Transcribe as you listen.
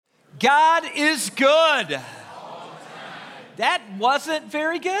God is good. That wasn't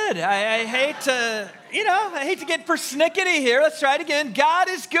very good. I hate to get persnickety here. Let's try it again. God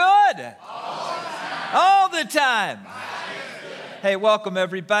is good. All the time. Hey, welcome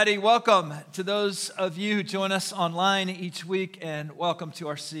everybody. Welcome to those of you who join us online each week, and welcome to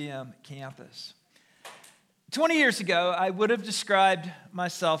our CM campus. 20 years ago, I would have described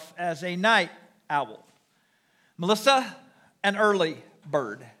myself as a night owl. Melissa, an early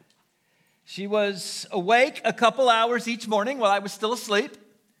bird. She was awake a couple hours each morning while I was still asleep,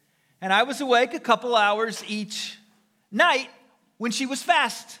 and I was awake a couple hours each night when she was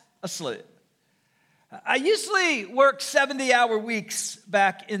fast asleep. I usually worked 70-hour weeks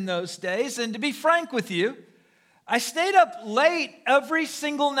back in those days, and to be frank with you, I stayed up late every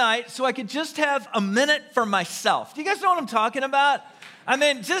single night so I could just have a minute for myself. Do you guys know what I'm talking about? I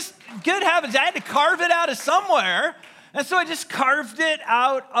mean, just good heavens, I had to carve it out of somewhere. And so I just carved it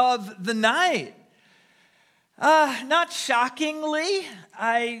out of the night. Not shockingly,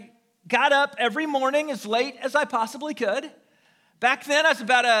 I got up every morning as late as I possibly could. Back then, I was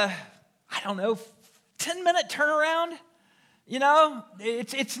about 10-minute turnaround. You know,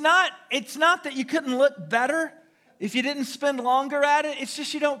 it's not that you couldn't look better if you didn't spend longer at it. It's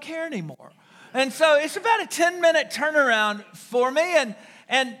just you don't care anymore. And so it's about a 10-minute turnaround for me.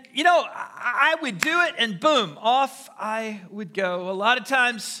 And you know, I would do it, and boom, off I would go. A lot of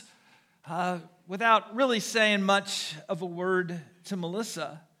times, without really saying much of a word to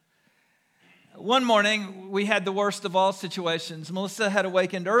Melissa. One morning, we had the worst of all situations. Melissa had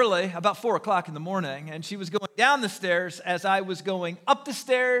awakened early, about 4 o'clock in the morning, and she was going down the stairs as I was going up the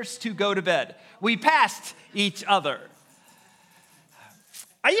stairs to go to bed. We passed each other.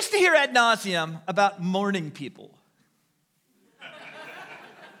 I used to hear ad nauseum about morning people.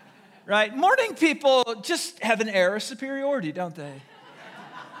 Right? Morning people just have an air of superiority, don't they?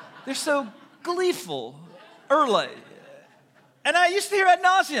 They're so gleeful early. And I used to hear ad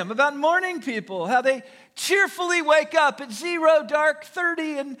nauseum about morning people, how they cheerfully wake up at 0, dark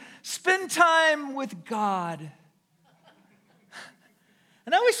 30 and spend time with God.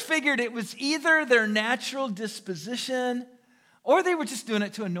 And I always figured it was either their natural disposition or they were just doing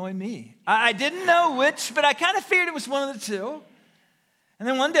it to annoy me. I didn't know which, but I kind of figured it was one of the two. And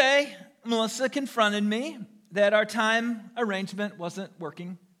then one day, Melissa confronted me that our time arrangement wasn't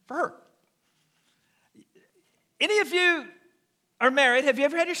working for her. Any of you are married? Have you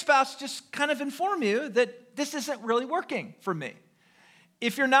ever had your spouse just kind of inform you that this isn't really working for me?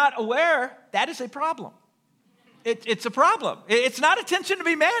 If you're not aware, that is a problem. It's a problem. It's not a tension to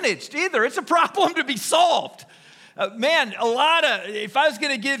be managed either. It's a problem to be solved. If I was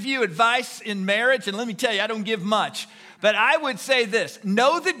going to give you advice in marriage, and let me tell you, I don't give much, but I would say this: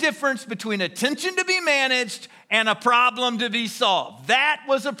 know the difference between a tension to be managed and a problem to be solved. That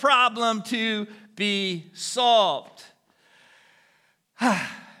was a problem to be solved.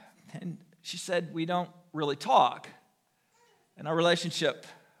 And she said, we don't really talk, and our relationship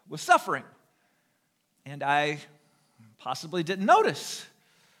was suffering. And I possibly didn't notice,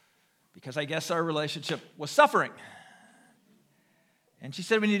 because I guess our relationship was suffering. And she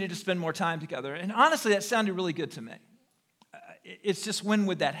said we needed to spend more time together. And honestly, that sounded really good to me. It's just, when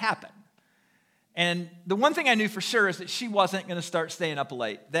would that happen? And the one thing I knew for sure is that she wasn't going to start staying up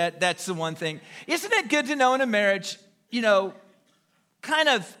late. That's the one thing. Isn't it good to know in a marriage, kind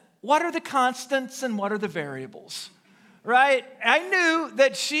of what are the constants and what are the variables, right? I knew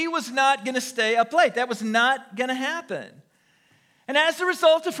that she was not going to stay up late. That was not going to happen. And as a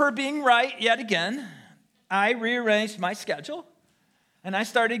result of her being right yet again, I rearranged my schedule, and I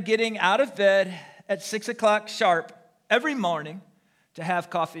started getting out of bed at 6 o'clock sharp every morning to have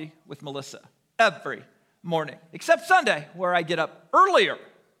coffee with Melissa. Every morning, except Sunday, where I get up earlier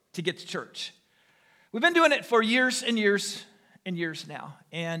to get to church. We've been doing it for years and years and years now.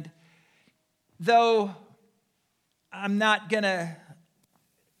 And though I'm not going to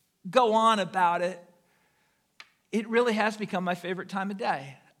go on about it, it really has become my favorite time of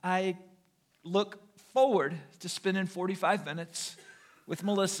day. I look forward to spending 45 minutes with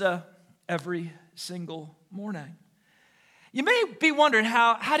Melissa every single morning. You may be wondering,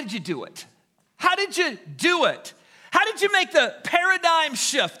 how did you do it? How did you do it? How did you make the paradigm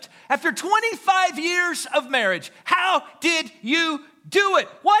shift after 25 years of marriage? How did you do it?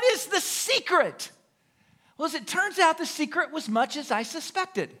 What is the secret? Well, as it turns out, the secret was much as I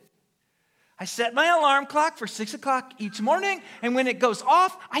suspected. I set my alarm clock for 6 o'clock each morning, and when it goes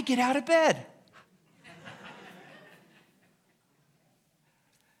off, I get out of bed.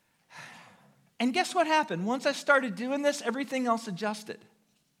 And guess what happened? Once I started doing this, everything else adjusted.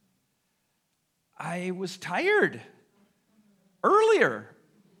 I was tired earlier.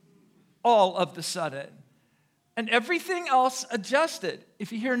 all of the sudden. And everything else adjusted.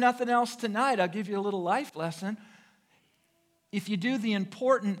 If you hear nothing else tonight, I'll give you a little life lesson. If you do the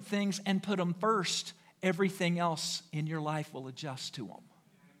important things and put them first, everything else in your life will adjust to them.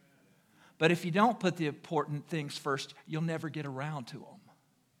 But if you don't put the important things first, you'll never get around to them.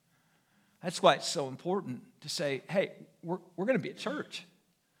 That's why it's so important to say, hey, we're going to be at church.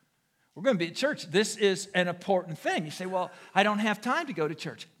 We're going to be at church. This is an important thing. You say, well, I don't have time to go to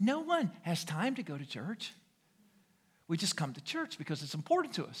church. No one has time to go to church. We just come to church because it's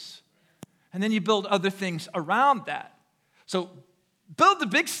important to us. And then you build other things around that. So build the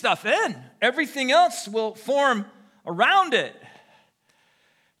big stuff in. Everything else will form around it.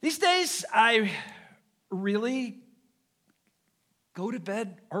 These days, I really go to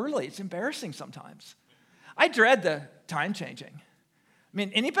bed early. It's embarrassing sometimes. I dread the time changing. I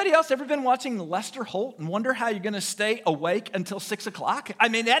mean, anybody else ever been watching Lester Holt and wonder how you're going to stay awake until 6 o'clock? I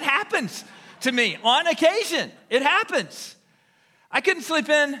mean, that happens to me on occasion. It happens. I couldn't sleep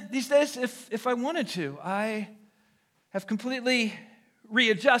in these days if I wanted to. I have completely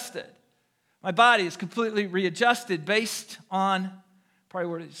readjusted. My body is completely readjusted based on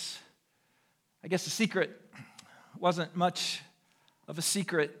priorities. I guess the secret wasn't much of a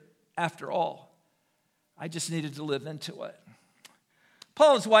secret after all. I just needed to live into it.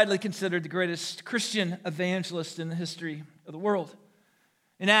 Paul is widely considered the greatest Christian evangelist in the history of the world.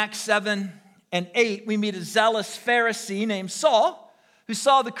 In Acts 7 and 8, we meet a zealous Pharisee named Saul, who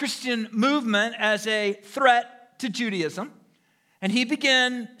saw the Christian movement as a threat to Judaism, and he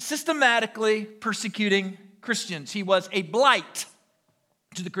began systematically persecuting Christians. He was a blight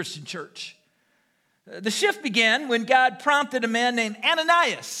to the Christian church. The shift began when God prompted a man named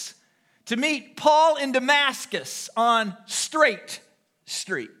Ananias to meet Paul in Damascus on Straight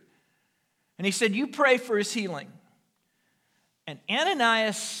Street. And he said, you pray for his healing. And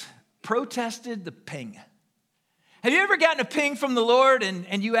Ananias protested the ping. Have you ever gotten a ping from the Lord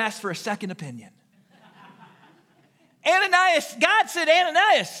and you asked for a second opinion? Ananias, God said,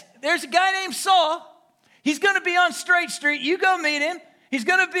 Ananias, there's a guy named Saul. He's going to be on Straight Street. You go meet him. He's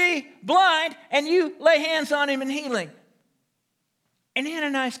going to be blind, and you lay hands on him and healing. And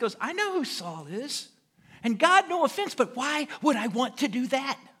Ananias goes, I know who Saul is. And God, no offense, but why would I want to do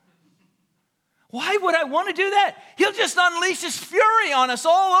that? Why would I want to do that? He'll just unleash his fury on us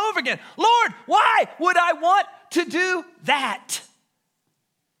all over again. Lord, why would I want to do that?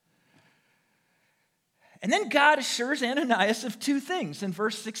 And then God assures Ananias of two things in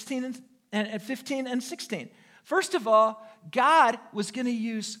verse 16 and 15 and 16. First of all, God was going to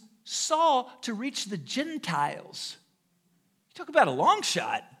use Saul to reach the Gentiles. You talk about a long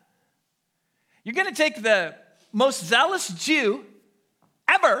shot. You're going to take the most zealous Jew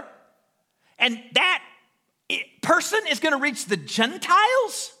ever, and that person is going to reach the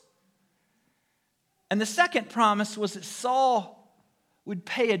Gentiles? And the second promise was that Saul would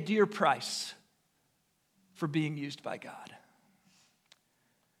pay a dear price for being used by God.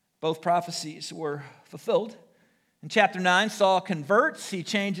 Both prophecies were fulfilled. In chapter 9, Saul converts. He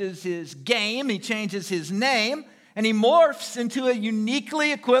changes his game. He changes his name. And he morphs into a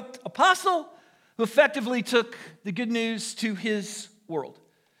uniquely equipped apostle who effectively took the good news to his world.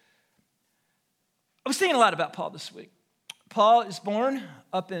 I was thinking a lot about Paul this week. Paul is born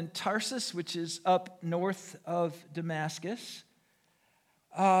up in Tarsus, which is up north of Damascus.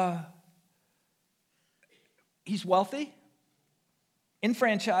 He's wealthy,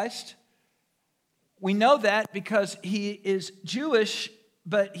 enfranchised. We know that because he is Jewish,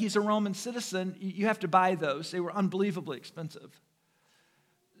 but he's a Roman citizen. You have to buy those. They were unbelievably expensive.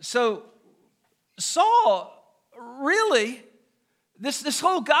 So Saul, really, this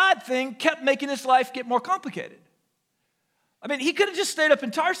whole God thing kept making his life get more complicated. I mean, he could have just stayed up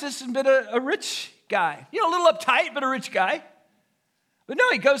in Tarsus and been a rich guy. You know, a little uptight, but a rich guy. But no,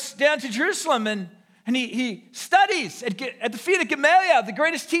 he goes down to Jerusalem and he studies at the feet of Gamaliel, the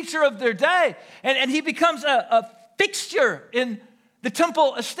greatest teacher of their day. And he becomes a fixture in the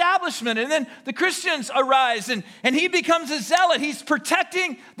temple establishment. And then the Christians arise and he becomes a zealot. He's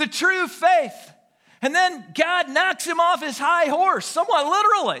protecting the true faith. And then God knocks him off his high horse, somewhat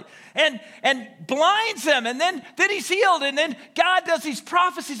literally, and blinds him. And then he's healed. And then God does these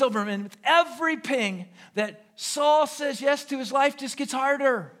prophecies over him. And with every ping that Saul says yes to, his life just gets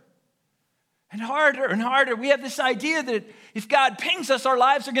harder and harder and harder. We have this idea that if God pings us, our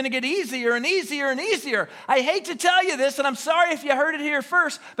lives are going to get easier and easier and easier. I hate to tell you this, and I'm sorry if you heard it here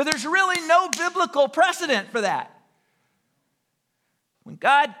first, but there's really no biblical precedent for that. When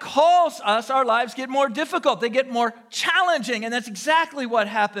God calls us, our lives get more difficult. They get more challenging, and that's exactly what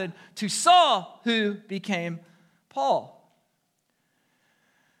happened to Saul, who became Paul.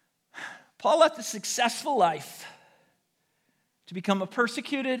 Paul left a successful life to become a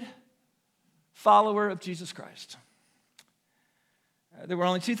persecuted follower of Jesus Christ. There were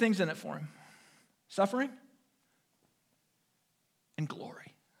only two things in it for him: suffering and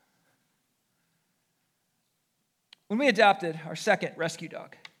glory. When we adopted our second rescue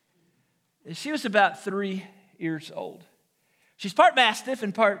dog, she was about 3 years old. She's part Mastiff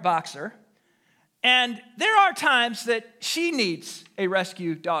and part Boxer. And there are times that she needs a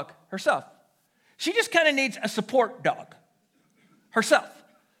rescue dog herself. She just kind of needs a support dog herself.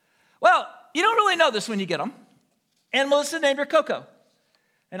 Well, you don't really know this when you get them. And Melissa named her Coco.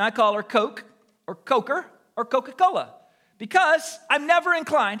 And I call her Coke or Coker or Coca-Cola because I'm never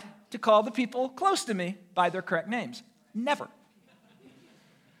inclined to call the people close to me by their correct names. Never.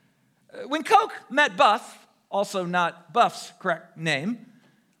 When Coke met Buff, also not Buff's correct name,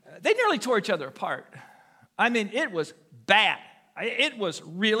 they nearly tore each other apart. I mean, it was bad. It was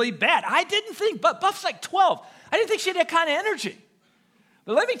really bad. I didn't think, but Buff's like 12. I didn't think she had that kind of energy.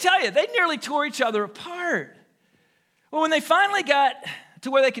 But let me tell you, they nearly tore each other apart. Well, when they finally got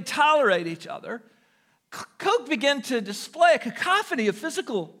to where they could tolerate each other, Coke began to display a cacophony of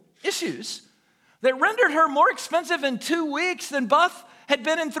physical issues that rendered her more expensive in 2 weeks than Buff had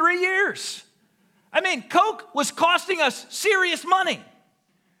been in 3 years. I mean, Coke was costing us serious money.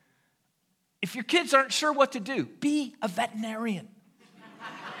 If your kids aren't sure what to do, be a veterinarian.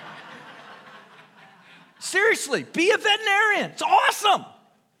 Seriously, be a veterinarian. It's awesome.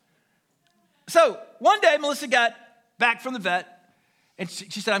 So one day, Melissa got back from the vet, and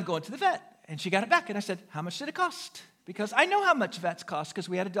she said, I'm going to the vet. And she got it back, and I said, how much did it cost? Because I know how much vets cost because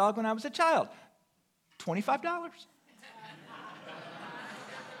we had a dog when I was a child. $25.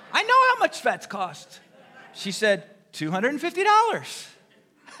 I know how much vets cost. She said, $250.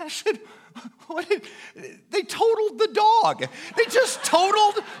 I said, they totaled the dog. They just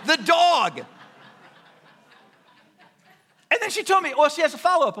totaled the dog. And then she told me, well, she has a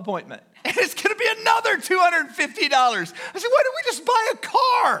follow-up appointment. And it's going to be another $250. I said, why don't we just buy a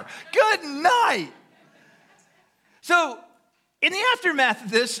car? Good night. So in the aftermath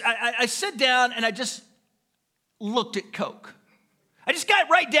of this, I sat down and I just looked at Coke. I just got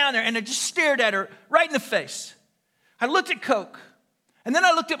right down there and I just stared at her right in the face. I looked at Coke. And then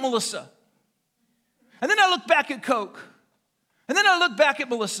I looked at Melissa. And then I looked back at Coke. And then I looked back at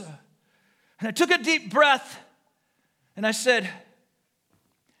Melissa. And I took a deep breath. And I said,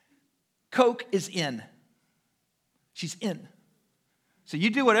 Coke is in. She's in. So you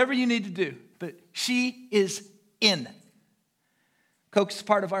do whatever you need to do. But she is in. Coke's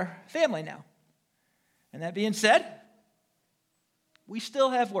part of our family now. And that being said, we still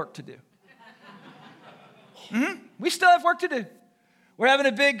have work to do. We still have work to do. We're having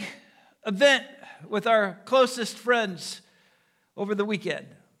a big event with our closest friends over the weekend.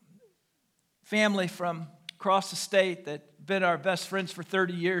 Family from across the state that been our best friends for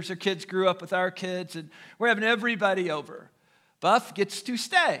 30 years. Their kids grew up with our kids, and we're having everybody over. Buff gets to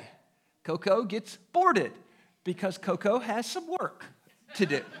stay. Coco gets boarded because Coco has some work to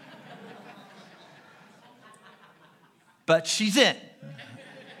do. But she's in.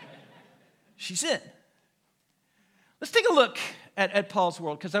 She's in. Let's take a look at Paul's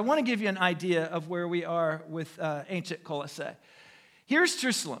world, because I want to give you an idea of where we are with ancient Colossae. Here's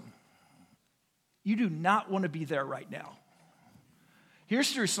Jerusalem. You do not want to be there right now.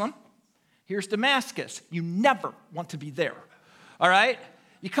 Here's Jerusalem. Here's Damascus. You never want to be there. All right?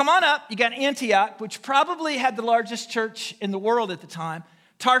 You come on up. You got Antioch, which probably had the largest church in the world at the time.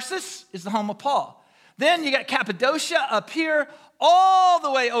 Tarsus is the home of Paul. Then you got Cappadocia up here. All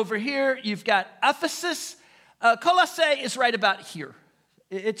the way over here, you've got Ephesus. Colossae is right about here.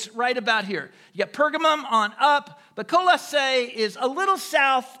 It's right about here. You got Pergamum on up, but Colossae is a little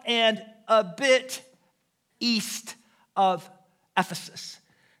south and a bit east of Ephesus.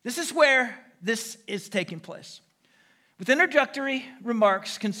 This is where this is taking place. With introductory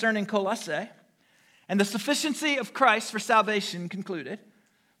remarks concerning Colossae and the sufficiency of Christ for salvation concluded,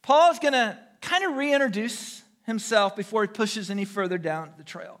 Paul is going to kind of reintroduce himself before he pushes any further down the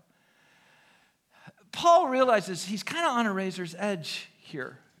trail. Paul realizes he's kind of on a razor's edge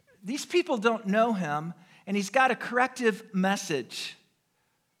here. These people don't know him, and he's got a corrective message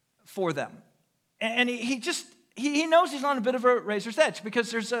for them. And he knows he's on a bit of a razor's edge, because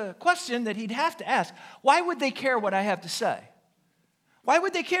there's a question that he'd have to ask. Why would they care what I have to say? Why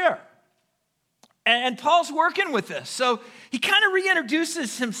would they care? And Paul's working with this. So he kind of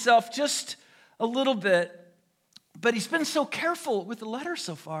reintroduces himself just a little bit, but he's been so careful with the letter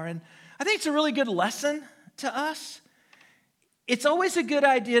so far. And I think it's a really good lesson to us. It's always a good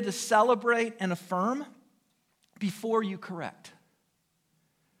idea to celebrate and affirm before you correct.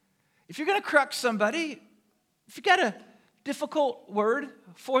 If you're going to correct somebody, if you got a difficult word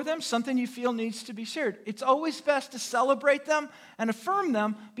for them, something you feel needs to be shared, it's always best to celebrate them and affirm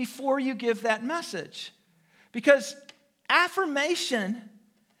them before you give that message. Because affirmation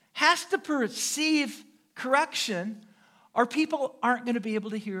has to perceive correction, or people aren't going to be able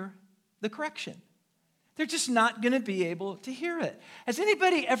to hear the correction. They're just not going to be able to hear it. Has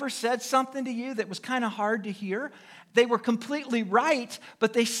anybody ever said something to you that was kind of hard to hear? They were completely right,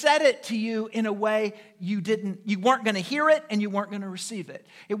 but they said it to you in a way you weren't going to hear it and you weren't going to receive it.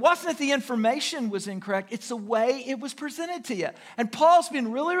 It wasn't that the information was incorrect, it's the way it was presented to you. And Paul's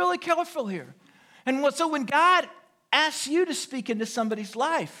been really, really careful here. And so when God asks you to speak into somebody's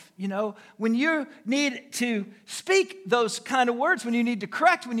life, when you need to speak those kind of words, when you need to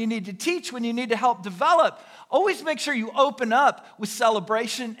correct, when you need to teach, when you need to help develop, always make sure you open up with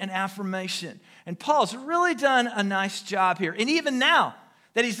celebration and affirmation. And Paul's really done a nice job here. And even now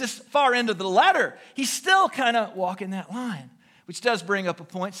that he's this far into the letter, he's still kind of walking that line, which does bring up a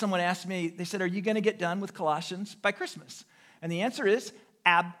point. Someone asked me, they said, are you going to get done with Colossians by Christmas? And the answer is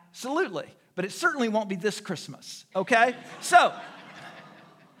absolutely. But it certainly won't be this Christmas, okay? So,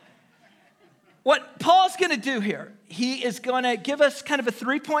 what Paul's going to do here, he is going to give us kind of a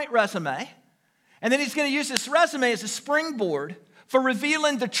 3-point resume, and then he's going to use this resume as a springboard for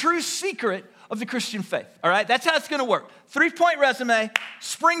revealing the true secret of the Christian faith, all right? That's how it's going to work. 3-point resume,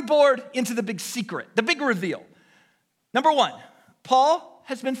 springboard into the big secret, the big reveal. Number 1, Paul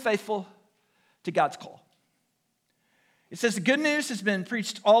has been faithful to God's call. It says the good news has been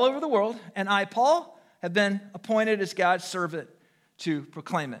preached all over the world, and I, Paul, have been appointed as God's servant to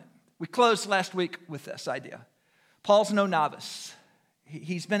proclaim it. We closed last week with this idea. Paul's no novice.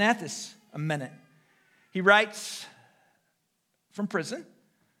 He's been at this a minute. He writes from prison.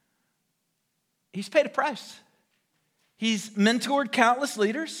 He's paid a price. He's mentored countless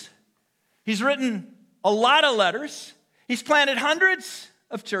leaders. He's written a lot of letters. He's planted hundreds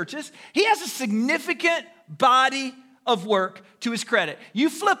of churches. He has a significant body of work to his credit. You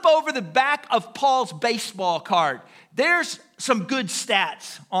flip over the back of Paul's baseball card. There's some good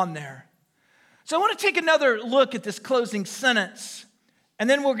stats on there. So I want to take another look at this closing sentence, and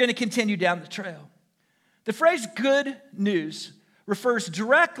then we're going to continue down the trail. The phrase good news refers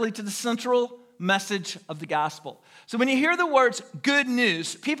directly to the central message of the gospel. So when you hear the words good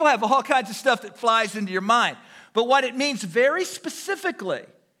news, people have all kinds of stuff that flies into your mind. But what it means very specifically,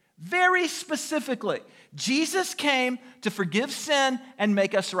 Jesus came to forgive sin and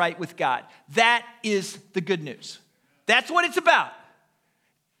make us right with God. That is the good news. That's what it's about.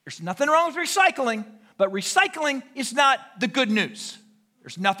 There's nothing wrong with recycling, but recycling is not the good news.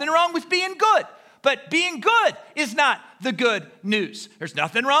 There's nothing wrong with being good, but being good is not the good news. There's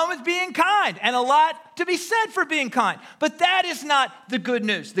nothing wrong with being kind, and a lot to be said for being kind, but that is not the good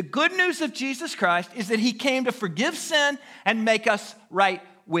news. The good news of Jesus Christ is that he came to forgive sin and make us right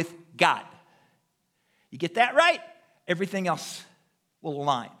with God. You get that right, everything else will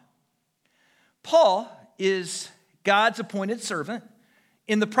align. Paul is God's appointed servant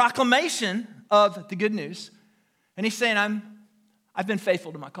in the proclamation of the good news, and he's saying, I've been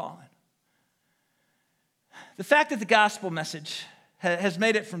faithful to my calling. The fact that the gospel message has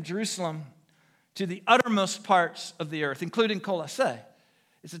made it from Jerusalem to the uttermost parts of the earth, including Colossae,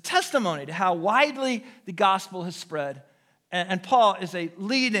 is a testimony to how widely the gospel has spread. And Paul is a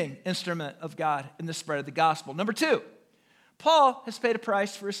leading instrument of God in the spread of the gospel. Number 2, Paul has paid a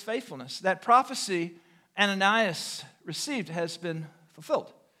price for his faithfulness. That prophecy Ananias received has been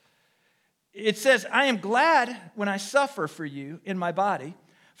fulfilled. It says, I am glad when I suffer for you in my body,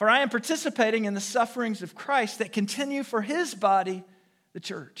 for I am participating in the sufferings of Christ that continue for his body, the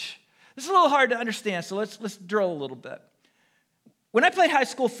church. This is a little hard to understand, so let's drill a little bit. When I played high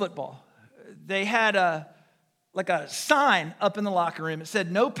school football, they had a sign up in the locker room. It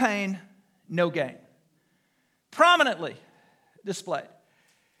said, no pain, no gain. Prominently displayed.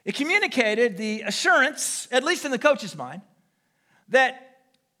 It communicated the assurance, at least in the coach's mind, that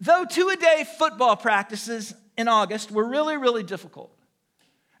though 2-a-day football practices in August were really, really difficult,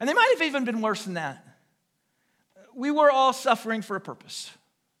 and they might have even been worse than that, we were all suffering for a purpose.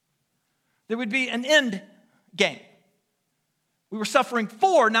 There would be an end game. We were suffering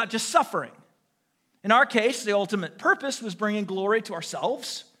for, not just suffering. In our case, the ultimate purpose was bringing glory to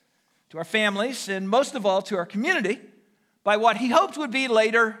ourselves, to our families, and most of all to our community by what he hoped would be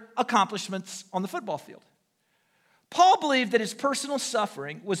later accomplishments on the football field. Paul believed that his personal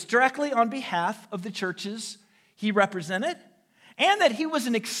suffering was directly on behalf of the churches he represented and that he was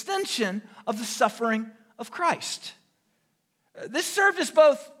an extension of the suffering of Christ. This served as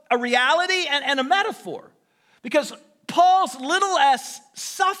both a reality and a metaphor because Paul's little s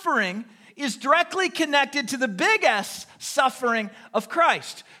suffering is directly connected to the big S suffering of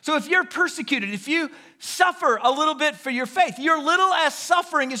Christ. So if you're persecuted, if you suffer a little bit for your faith, your little s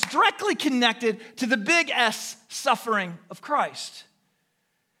suffering is directly connected to the big S suffering of Christ.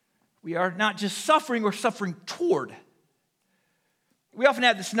 We are not just suffering, we're suffering toward. We often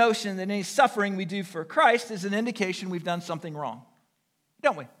have this notion that any suffering we do for Christ is an indication we've done something wrong,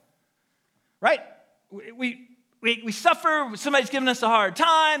 don't we? Right? We suffer, somebody's giving us a hard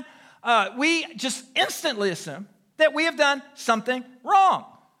time. We just instantly assume that we have done something wrong.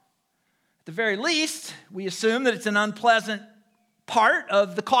 At the very least, we assume that it's an unpleasant part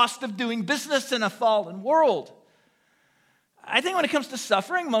of the cost of doing business in a fallen world. I think when it comes to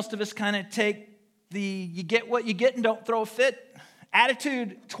suffering, most of us kind of take the you get what you get and don't throw a fit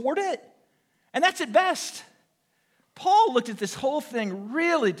attitude toward it. And that's at best. Paul looked at this whole thing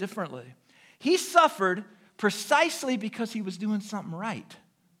really differently. He suffered precisely because he was doing something right.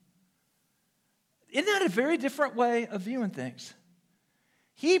 Isn't that a very different way of viewing things?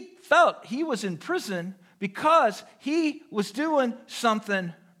 He felt he was in prison because he was doing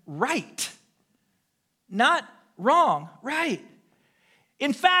something right. Not wrong, right.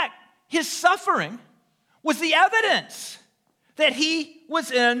 In fact, his suffering was the evidence that he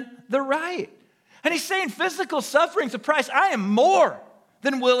was in the right. And he's saying physical suffering's a price I am more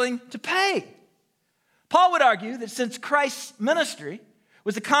than willing to pay. Paul would argue that since Christ's ministry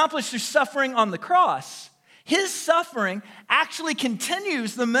was accomplished through suffering on the cross, his suffering actually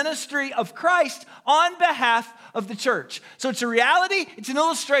continues the ministry of Christ on behalf of the church. So it's a reality, it's an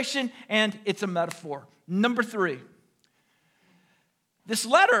illustration, and it's a metaphor. Number 3, this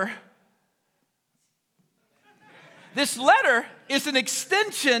letter is an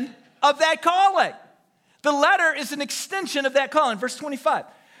extension of that calling. The letter is an extension of that calling. Verse 25,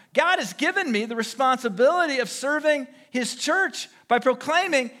 God has given me the responsibility of serving his church by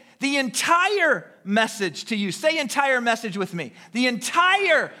proclaiming the entire message to you. Say entire message with me. The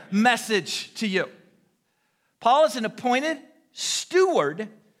entire message to you. Paul is an appointed steward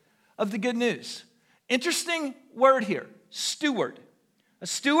of the good news. Interesting word here, steward. A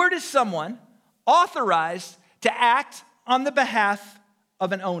steward is someone authorized to act on the behalf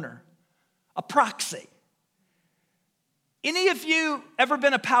of an owner, a proxy. Any of you ever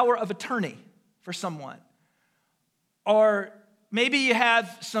been a power of attorney for someone? Or maybe you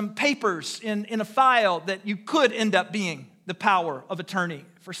have some papers in a file that you could end up being the power of attorney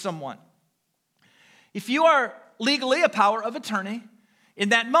for someone. If you are legally a power of attorney, in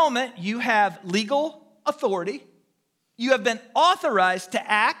that moment you have legal authority. You have been authorized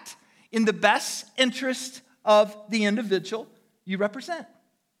to act in the best interest of the individual you represent.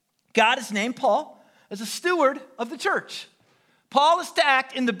 God has named Paul as a steward of the church. Paul is to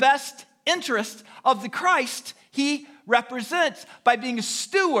act in the best interest of the Christ he represents by being a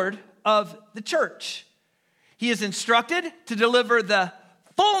steward of the church. He is instructed to deliver the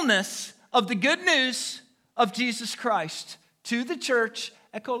fullness of the good news of Jesus Christ to the church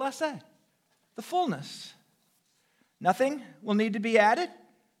at Colossae. The fullness. Nothing will need to be added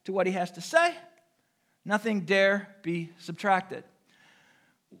to what he has to say. Nothing dare be subtracted.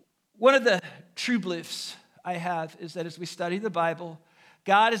 One of the true beliefs I have is that as we study the Bible,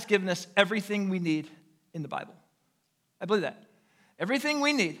 God has given us everything we need in the Bible. I believe that. Everything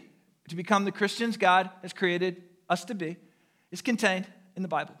we need to become the Christians God has created us to be is contained in the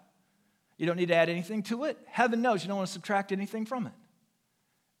Bible. You don't need to add anything to it. Heaven knows you don't want to subtract anything from it.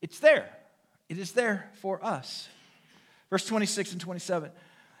 It's there. It is there for us. Verse 26 and 27.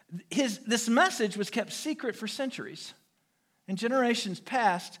 This message was kept secret for centuries and generations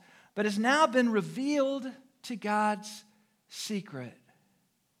past, but has now been revealed to God's secret,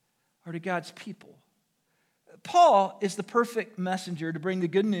 or to God's people. Paul is the perfect messenger to bring the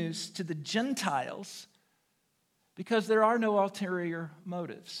good news to the Gentiles because there are no ulterior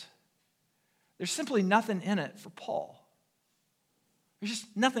motives. There's simply nothing in it for Paul. There's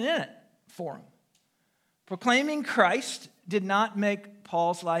just nothing in it for him. Proclaiming Christ did not make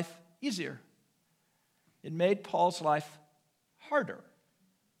Paul's life easier. It made Paul's life harder.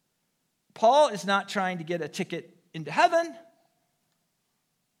 Paul is not trying to get a ticket into heaven.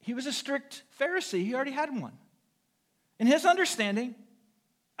 He was a strict Pharisee. He already had one. In his understanding,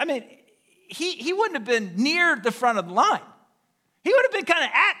 he wouldn't have been near the front of the line. He would have been kind of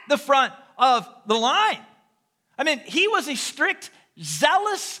at the front of the line. He was a strict,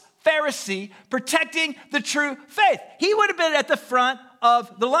 zealous Pharisee protecting the true faith. He would have been at the front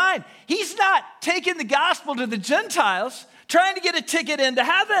of the line. He's not taking the gospel to the Gentiles, trying to get a ticket into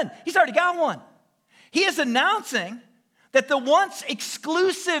heaven. He's already got one. He is announcing that the once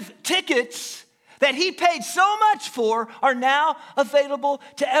exclusive tickets that he paid so much for are now available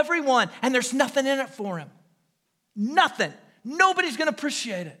to everyone. And there's nothing in it for him. Nothing. Nobody's going to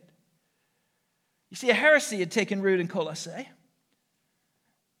appreciate it. You see, a heresy had taken root in Colossae.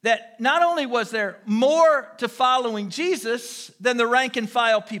 That not only was there more to following Jesus than the rank and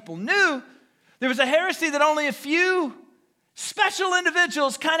file people knew, there was a heresy that only a few special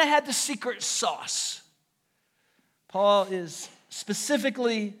individuals kind of had the secret sauce. Paul is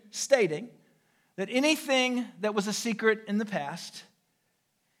specifically stating that anything that was a secret in the past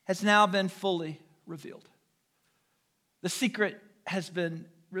has now been fully revealed. The secret has been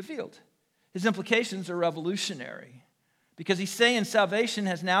revealed. His implications are revolutionary because he's saying salvation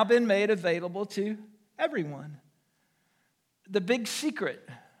has now been made available to everyone. The big secret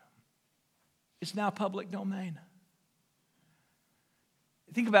is now public domain.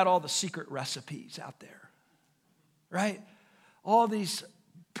 Think about all the secret recipes out there, right? All these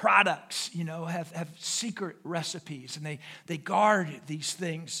products, have secret recipes, and they guard these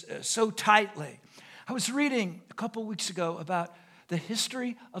things so tightly. I was reading a couple weeks ago about the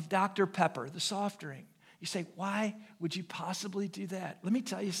history of Dr. Pepper, the soft drink. You say, why would you possibly do that? Let me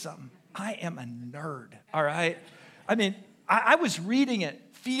tell you something. I am a nerd, all right? I mean, I was reading it,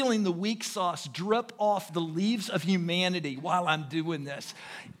 feeling the weak sauce drip off the leaves of humanity while I'm doing this.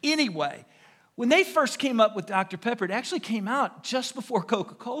 Anyway, when they first came up with Dr. Pepper, it actually came out just before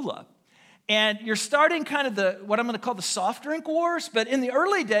Coca-Cola. And you're starting kind of what I'm going to call the soft drink wars. But in the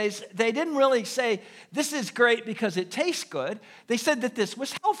early days, they didn't really say, this is great because it tastes good. They said that this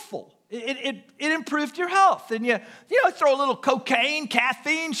was healthful. It improved your health. And you throw a little cocaine,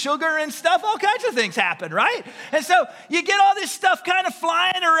 caffeine, sugar and stuff, all kinds of things happen, right? And so you get all this stuff kind of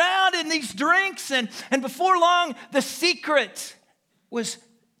flying around in these drinks. And before long, the secret was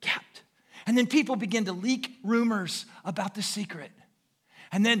kept. And then people began to leak rumors about the secret.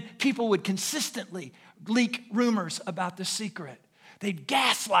 And then people would consistently leak rumors about the secret. They'd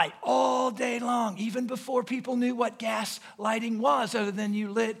gaslight all day long, even before people knew what gaslighting was, other than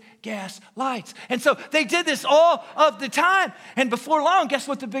you lit gas lights. And so they did this all of the time. And before long, guess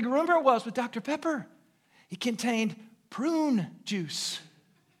what the big rumor was with Dr. Pepper? It contained prune juice.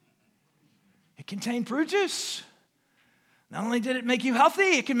 It contained prune juice. Not only did it make you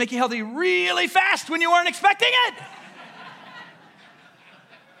healthy, it can make you healthy really fast when you weren't expecting it.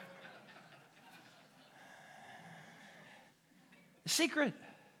 The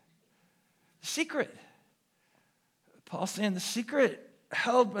secret. Paul's saying the secret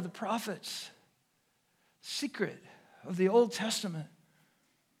held by the prophets, secret of the Old Testament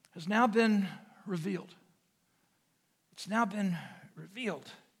has now been revealed. It's now been revealed.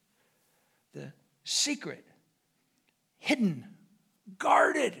 The secret, hidden,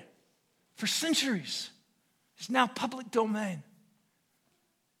 guarded for centuries, is now public domain.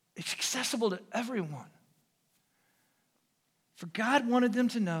 It's accessible to everyone. For God wanted them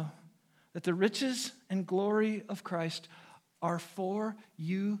to know that the riches and glory of Christ are for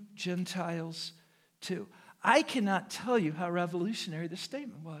you Gentiles too. I cannot tell you how revolutionary this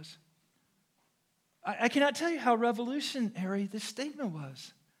statement was. I cannot tell you how revolutionary this statement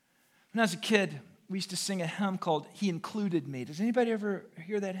was. When I was a kid, we used to sing a hymn called He Included Me. Does anybody ever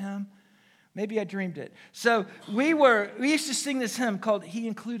hear that hymn? Maybe I dreamed it. So we used to sing this hymn called He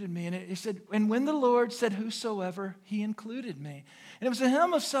Included Me. And it said, and when the Lord said whosoever, He included me. And it was a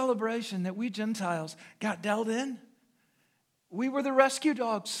hymn of celebration that we Gentiles got dealt in. We were the rescue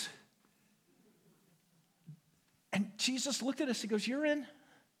dogs. And Jesus looked at us, he goes, you're in.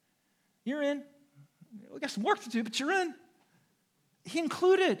 You're in. We got some work to do, but you're in. He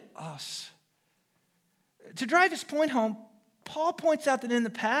included us. To drive his point home, Paul points out that in the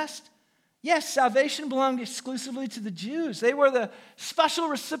past, yes, salvation belonged exclusively to the Jews. They were the special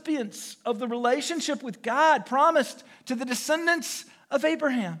recipients of the relationship with God promised to the descendants of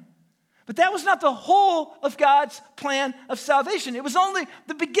Abraham. But that was not the whole of God's plan of salvation. It was only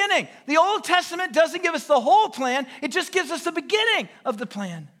the beginning. The Old Testament doesn't give us the whole plan. It just gives us the beginning of the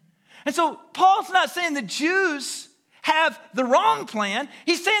plan. And so Paul's not saying the Jews have the wrong plan.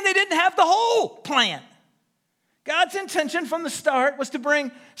 He's saying they didn't have the whole plan. God's intention from the start was to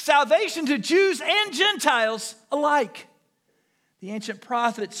bring salvation to Jews and Gentiles alike. The ancient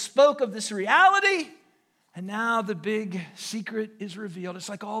prophets spoke of this reality, and now the big secret is revealed. It's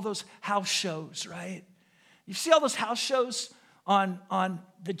like all those house shows, right? You see all those house shows on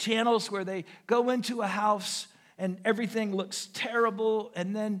the channels where they go into a house and everything looks terrible,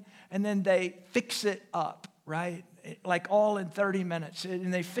 and then they fix it up, right? Like all in 30 minutes,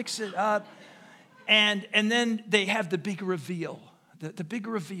 and they fix it up. And then they have the big reveal. The big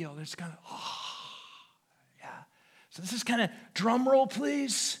reveal. It's kind of, yeah. So this is kind of, drum roll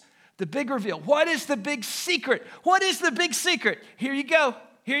please. The big reveal. What is the big secret? What is the big secret? Here you go.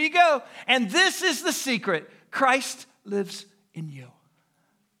 Here you go. And this is the secret. Christ lives in you.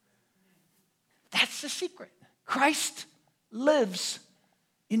 That's the secret. Christ lives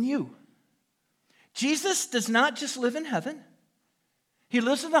in you. Jesus does not just live in heaven. He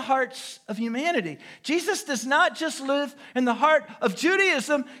lives in the hearts of humanity. Jesus does not just live in the heart of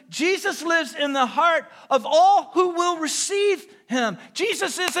Judaism. Jesus lives in the heart of all who will receive him.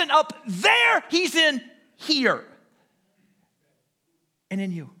 Jesus isn't up there. He's in here and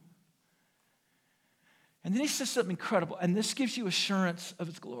in you. And then he says something incredible, and this gives you assurance of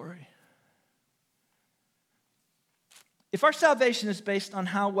his glory. If our salvation is based on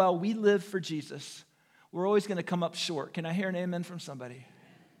how well we live for Jesus, we're always going to come up short. Can I hear an amen from somebody?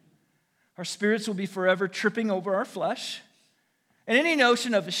 Our spirits will be forever tripping over our flesh. And any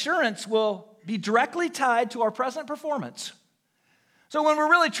notion of assurance will be directly tied to our present performance. So when we're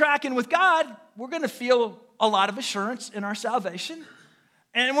really tracking with God, we're going to feel a lot of assurance in our salvation.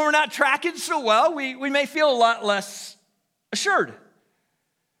 And when we're not tracking so well, we may feel a lot less assured.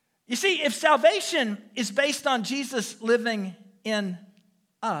 You see, if salvation is based on Jesus living in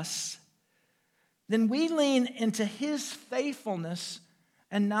us, then we lean into his faithfulness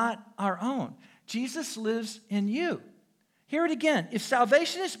and not our own. Jesus lives in you. Hear it again. If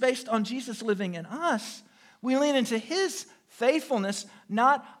salvation is based on Jesus living in us, we lean into his faithfulness,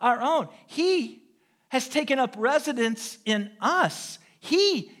 not our own. He has taken up residence in us.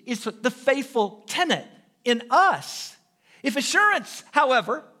 He is the faithful tenant in us. If assurance,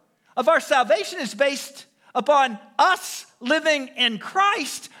 however, of our salvation is based upon us living in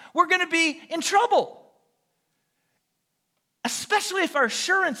Christ, we're going to be in trouble. Especially if our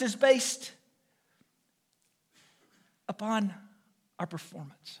assurance is based upon our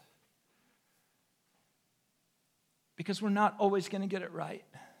performance. Because we're not always going to get it right.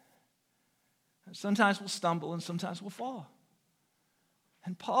 Sometimes we'll stumble and sometimes we'll fall.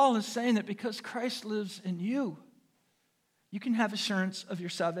 And Paul is saying that because Christ lives in you, you can have assurance of your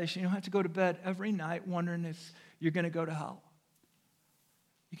salvation. You don't have to go to bed every night wondering if you're going to go to hell.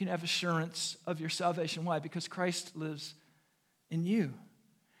 You can have assurance of your salvation. Why? Because Christ lives in you.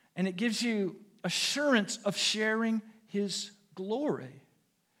 And it gives you assurance of sharing his glory.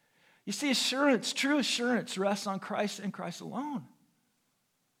 You see, assurance, true assurance, rests on Christ and Christ alone.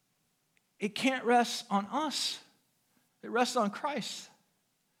 It can't rest on us. It rests on Christ.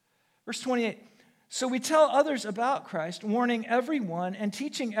 Verse 28. So we tell others about Christ, warning everyone and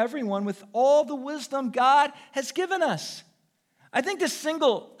teaching everyone with all the wisdom God has given us. I think this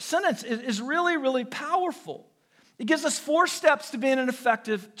single sentence is really, really powerful. It gives us 4 steps to being an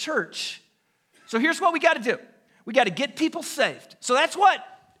effective church. So here's what we got to do. We got to get people saved. So that's what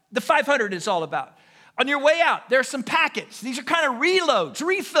the 500 is all about. On your way out, there are some packets. These are kind of reloads,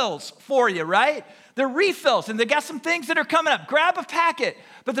 refills for you, right? They're refills, and they got some things that are coming up. Grab a packet.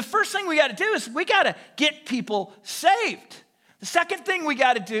 But the first thing we got to do is we got to get people saved. The second thing we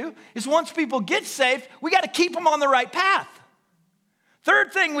got to do is once people get saved, we got to keep them on the right path.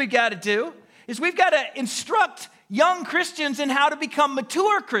 Third thing we got to do is we've got to instruct young Christians in how to become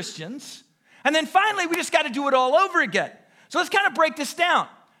mature Christians. And then finally, we just got to do it all over again. So let's kind of break this down.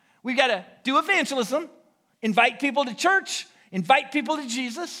 We got to do evangelism, invite people to church, invite people to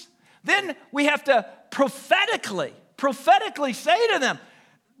Jesus. Then we have to prophetically say to them,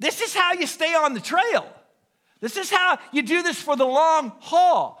 this is how you stay on the trail. This is how you do this for the long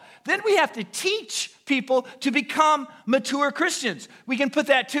haul. Then we have to teach people to become mature Christians. We can put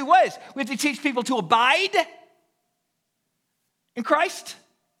that 2 ways. We have to teach people to abide in Christ.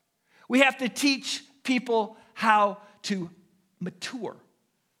 We have to teach people how to mature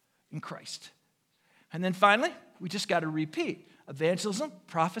in Christ. And then finally, we just got to repeat. Evangelism,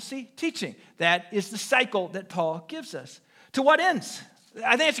 prophecy, teaching. That is the cycle that Paul gives us. To what ends?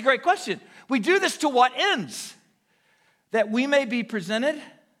 I think it's a great question. We do this to what ends? That we may be presented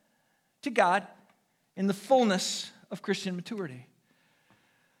to God in the fullness of Christian maturity.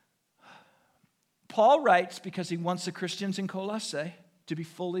 Paul writes because he wants the Christians in Colossae to be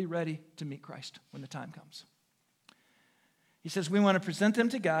fully ready to meet Christ when the time comes. He says we want to present them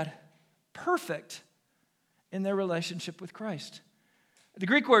to God perfect in their relationship with Christ. The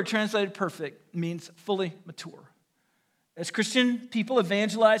Greek word translated perfect means fully mature. As Christian people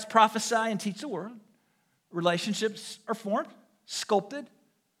evangelize, prophesy, and teach the word, relationships are formed, sculpted,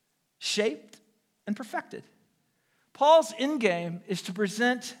 shaped, and perfected. Paul's endgame is to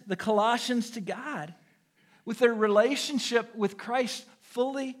present the Colossians to God with their relationship with Christ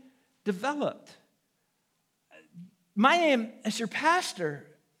fully developed. My aim as your pastor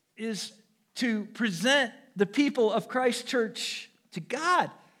is to present the people of Christ Church to God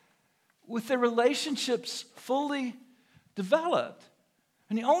with their relationships fully developed.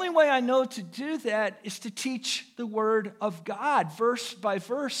 And the only way I know to do that is to teach the Word of God, verse by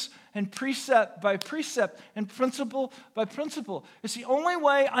verse, and precept by precept, and principle by principle. It's the only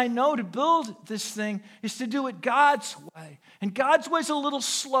way I know to build this thing is to do it God's way. And God's way is a little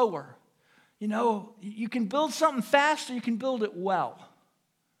slower. You know, you can build something fast or you can build it well.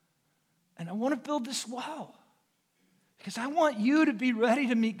 And I want to build this well because I want you to be ready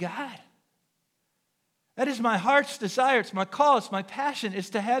to meet God. That is my heart's desire. It's my call. It's my passion is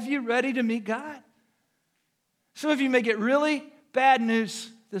to have you ready to meet God. Some of you may get really bad news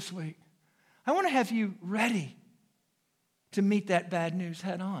this week. I want to have you ready to meet that bad news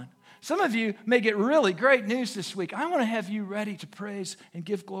head on. Some of you may get really great news this week. I want to have you ready to praise and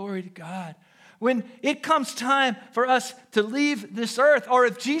give glory to God. When it comes time for us to leave this earth, or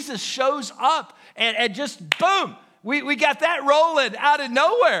if Jesus shows up and just boom, we got that rolling out of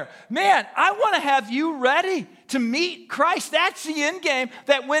nowhere. Man, I want to have you ready to meet Christ. That's the end game,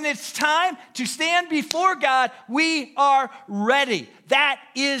 that when it's time to stand before God, we are ready. That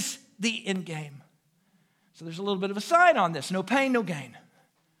is the end game. So there's a little bit of a sign on this. No pain, no gain.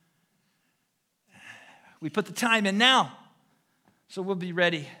 We put the time in now, so we'll be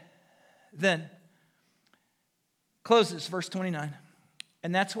ready then. Closes, verse 29.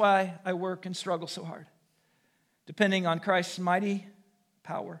 And that's why I work and struggle so hard, depending on Christ's mighty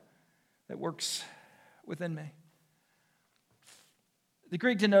power that works within me. The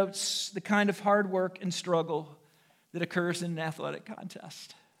Greek denotes the kind of hard work and struggle that occurs in an athletic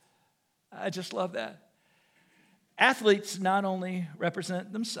contest. I just love that. Athletes not only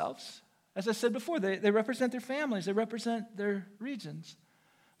represent themselves, as I said before, they represent their families, they represent their regions.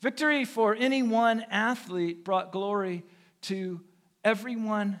 Victory for any one athlete brought glory to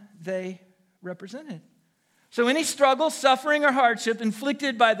everyone they represented. So any struggle, suffering, or hardship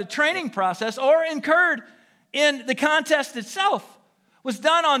inflicted by the training process or incurred in the contest itself was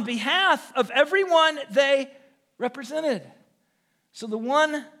done on behalf of everyone they represented. So the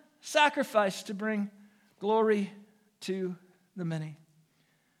one sacrifice to bring glory to the many.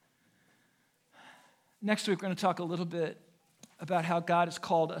 Next week, we're going to talk a little bit about how God has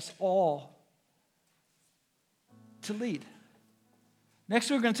called us all to lead.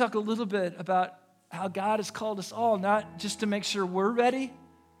 Next week, we're going to talk a little bit about how God has called us all, not just to make sure we're ready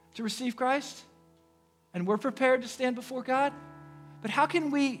to receive Christ and we're prepared to stand before God, but how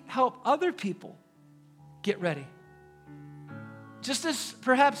can we help other people get ready? Just as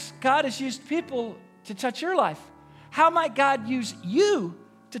perhaps God has used people to touch your life, how might God use you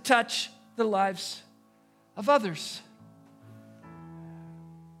to touch the lives of others?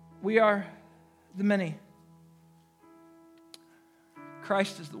 We are the many.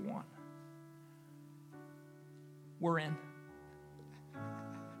 Christ is the one. We're in.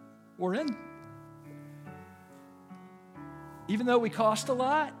 We're in. Even though we cost a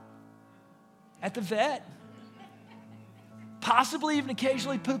lot at the vet, possibly even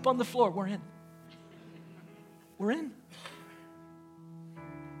occasionally poop on the floor, we're in. We're in.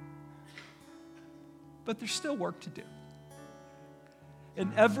 But there's still work to do.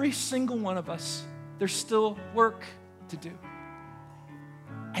 In every single one of us, there's still work to do.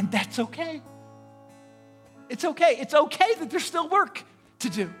 And that's okay. It's okay. It's okay that there's still work to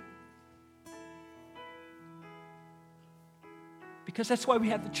do. Because that's why we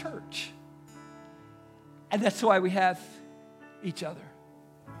have the church. And that's why we have each other.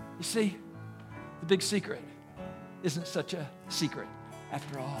 You see, the big secret isn't such a secret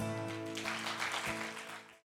after all.